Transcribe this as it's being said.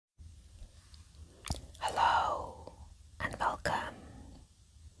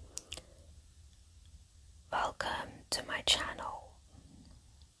channel.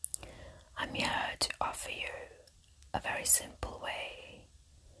 I'm here to offer you a very simple way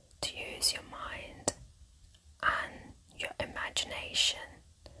to use your mind and your imagination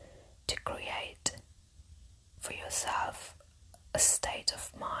to create for yourself a state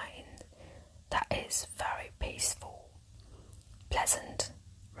of mind that is very peaceful, pleasant,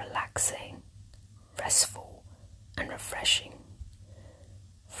 relaxing, restful and refreshing.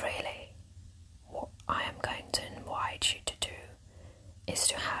 Really, what I am going to invite you to do is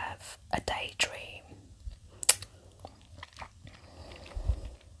to have a daydream.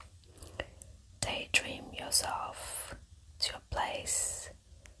 Daydream yourself to a place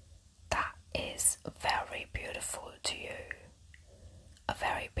that is very beautiful to you, a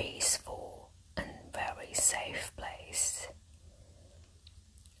very peaceful and very safe place.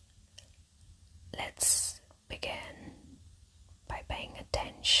 Let's begin by paying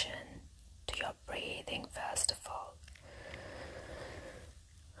attention to your breathing first of all,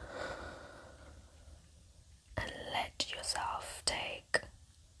 and let yourself take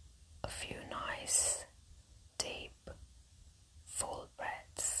a few nice, deep, full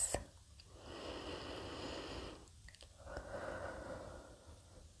breaths.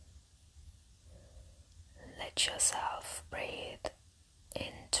 Let yourself breathe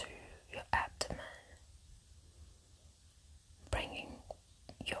into your abdomen, bringing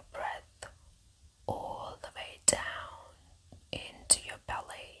your breath all the way down into your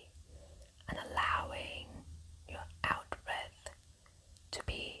belly and allowing your out breath to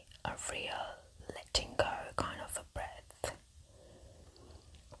be a real letting go kind of a breath.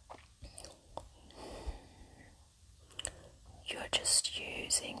 You're just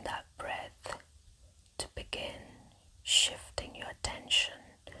using that breath to begin shifting your attention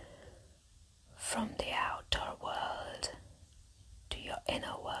from the outer world to your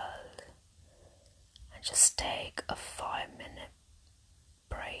inner world, and just take a 5-minute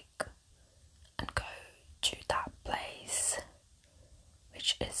break and go to that place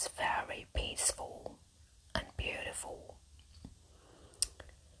which is very peaceful and beautiful.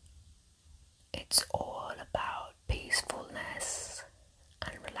 It's all about peacefulness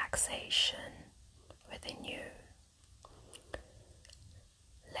and relaxation within you.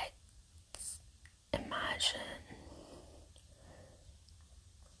 Let's imagine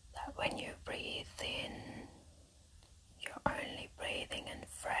that when you breathe in, you're only breathing in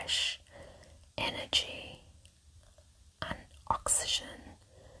fresh energy and oxygen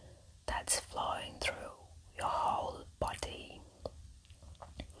that's flowing through your whole body,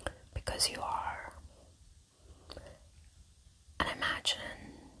 because you are. And imagine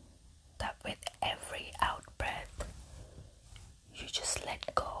that with every out breath, you just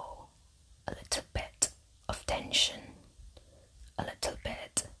let go a little bit of tension, a little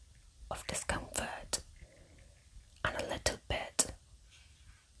bit of discomfort, and a little bit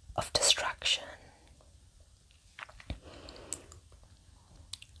of distraction.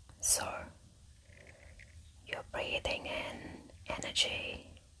 So you're breathing in energy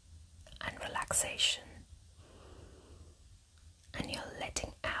and relaxation, and you're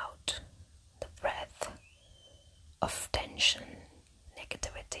letting out the breath of tension,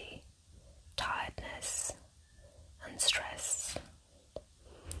 negativity, tiredness, and stress.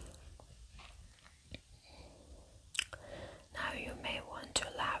 Now you may want to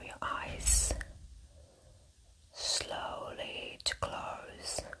allow your eyes slowly to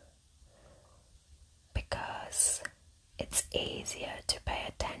close, because it's easier to pay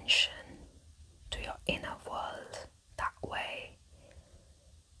attention to your inner world that way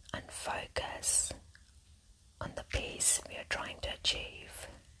and focus on the peace we are trying to achieve.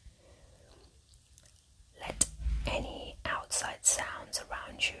 Let any outside sounds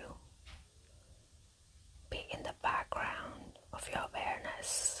around you be in the background of your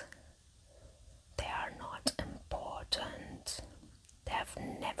awareness. They are not important. They have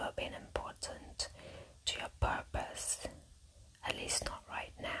never been important to your purpose, at least not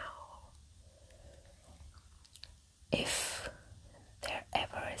right now. If there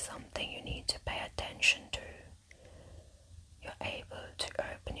ever is something you need to pay attention to, you're able to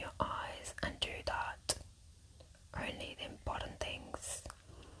open your eyes and do that. Only the important things.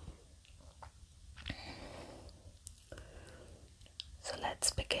 So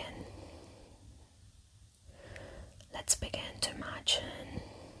let's begin. Let's begin to imagine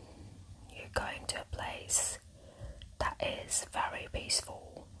you're going to a place that is very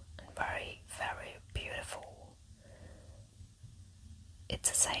peaceful and very, very beautiful.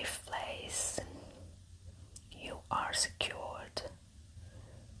 It's a safe place. You are secured.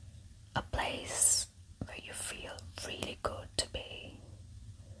 A place where you feel really good to be.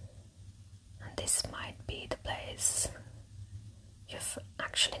 And this might be the place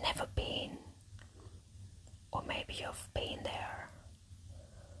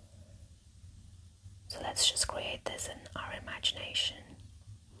let's just create this in our imagination.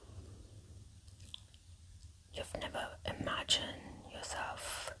 You've never imagined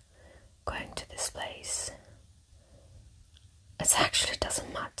yourself going to this place. It actually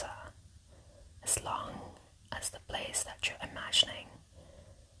doesn't matter, as long as the place that you're imagining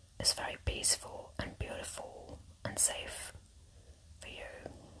is very peaceful and beautiful and safe for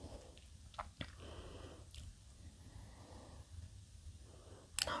you.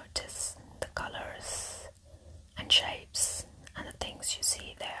 Notice the colors and shapes and the things you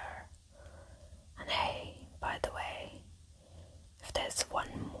see there. And hey, by the way, if there's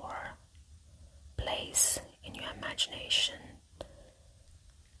one more place in your imagination,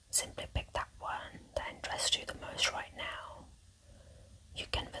 simply pick that one that interests you the most right now. You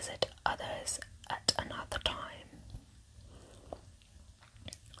can visit others at another time.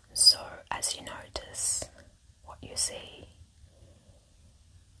 So as you notice what you see,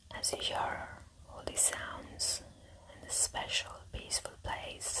 as you hear all these sounds in this special, peaceful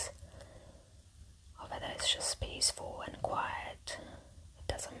place, or whether it's just peaceful and quiet, it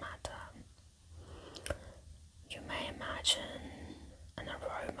doesn't matter. You may imagine an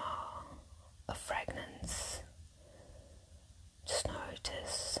aroma, a fragrance. Just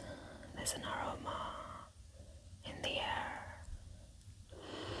notice there's an aroma in the air.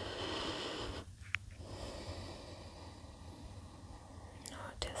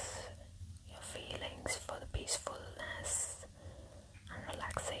 Notice your feelings for the peacefulness and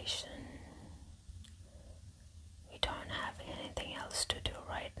relaxation. We don't have anything else to do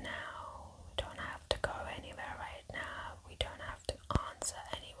right now. We don't have to go anywhere right now. We don't have to answer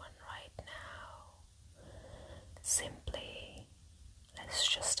anyone right now. Simply, let's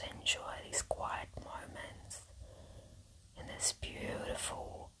just enjoy these quiet moments in this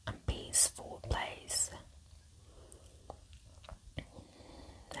beautiful and peaceful place.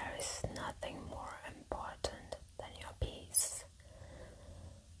 There is nothing more important than your peace.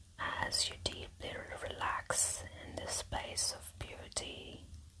 As you deeply relax in this place of beauty,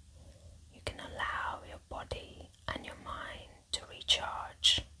 you can allow your body and your mind to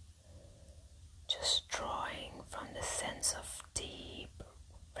recharge, just drawing from the sense of deep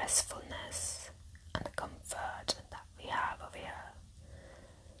restfulness and the comfort that we have over here.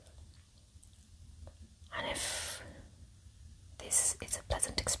 And if this is a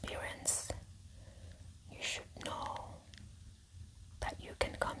pleasant experience, you should know that you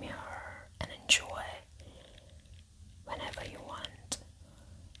can come here and enjoy whenever you want.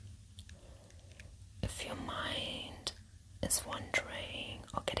 If your mind is wandering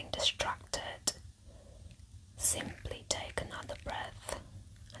or getting distracted, simply take another breath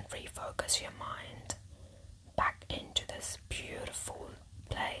and refocus your mind back into this beautiful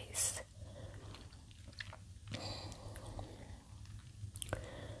place.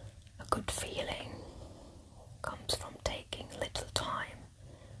 A good feeling comes from taking little time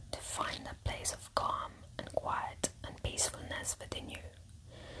to find a place of calm and quiet and peacefulness within you.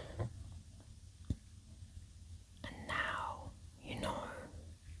 And now you know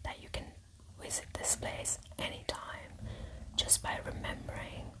that you can visit this place anytime just by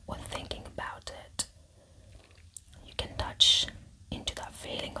remembering